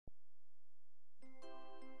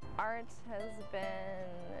Art has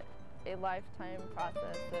been a lifetime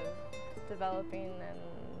process of developing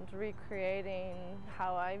and recreating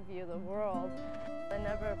how I view the world. I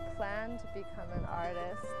never planned to become an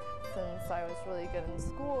artist. Since I was really good in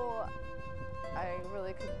school, I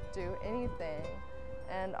really could do anything,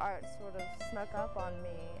 and art sort of snuck up on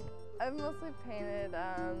me. I've mostly painted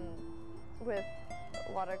with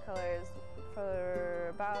watercolors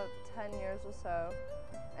for about 10 years or so,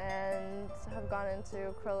 and have gone into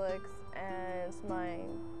acrylics, and my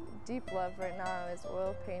deep love right now is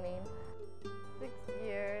oil painting. 6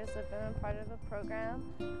 years I've been a part of a program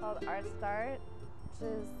called ArtStart, which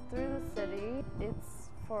is through the city. It's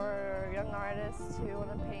for young artists who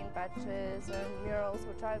want to paint benches or murals,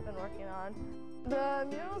 which I've been working on. The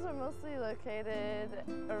murals are mostly located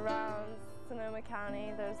around Sonoma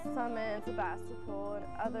County. There's some in Sebastopol and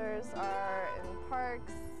others are in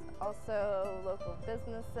parks, also local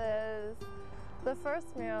businesses. The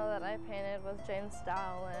first mural that I painted was James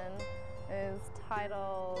Dowland. It is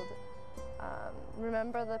titled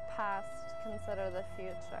Remember the Past, Consider the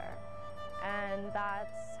Future. And that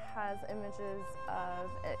has images of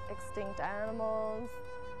extinct animals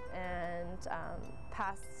and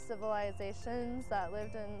past civilizations that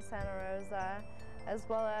lived in Santa Rosa, as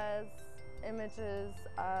well as images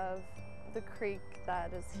of the creek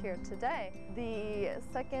that is here today. The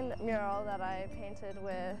second mural that I painted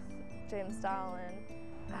with James Dowland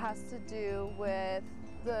has to do with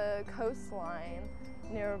the coastline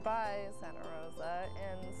nearby Santa Rosa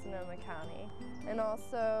in Sonoma County, and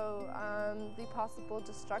also the possible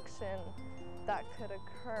destruction that could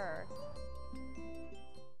occur.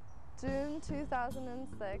 June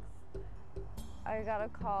 2006, I got a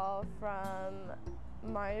call from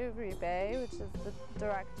Mario Uribe, which is the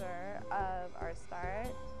director of ArtStart,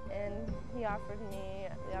 and he offered me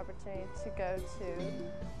the opportunity to go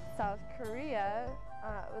to South Korea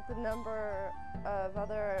with a number of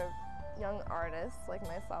other young artists like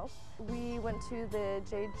myself. We went to the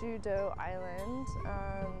Jeju-do Island.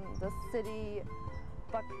 The city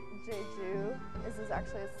Jeju is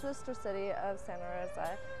actually a sister city of Santa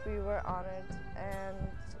Rosa. We were honored and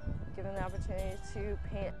given the opportunity to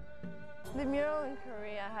paint. The mural in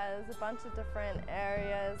Korea has a bunch of different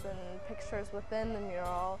areas and pictures within the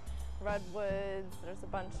mural. Redwoods, there's a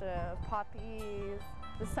bunch of poppies.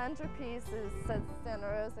 The centerpiece says Santa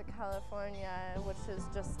Rosa, California, which is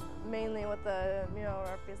just mainly what the mural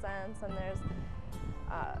represents, and there's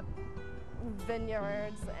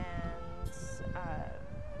vineyards and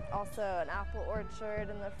also an apple orchard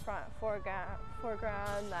in the front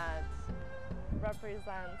foreground that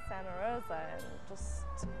represents Santa Rosa, and just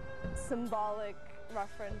symbolic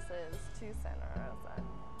references to Santa Rosa.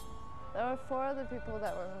 There were 4 other people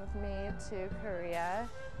that went with me to Korea,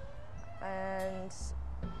 and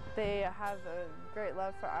they have a great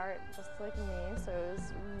love for art just like me, so it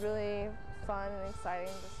was really fun and exciting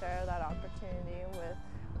to share that opportunity with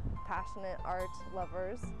passionate art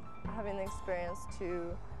lovers. Having the experience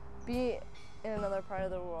to be in another part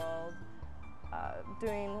of the world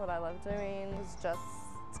doing what I love doing was just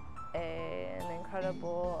an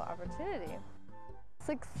incredible opportunity.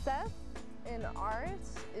 Success in art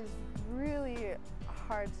is really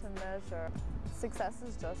hard to measure. Success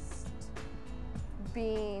is just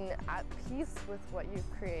being at peace with what you've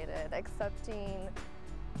created, accepting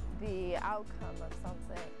the outcome of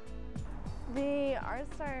something. The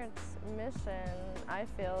ArtStart's mission, I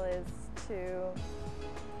feel, is to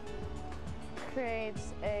create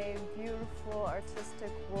a beautiful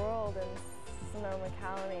artistic world in Sonoma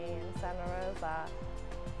County in Santa Rosa,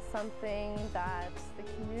 something that the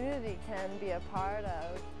community can be a part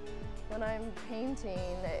of. When I'm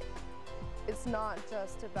painting, it's not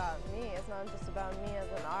just about me. It's not just about me as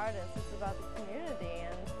an artist. It's about the community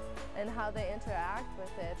and how they interact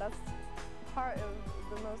with it. That's part of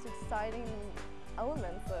the most exciting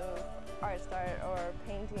elements of ArtStart or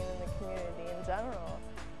painting in the community in general.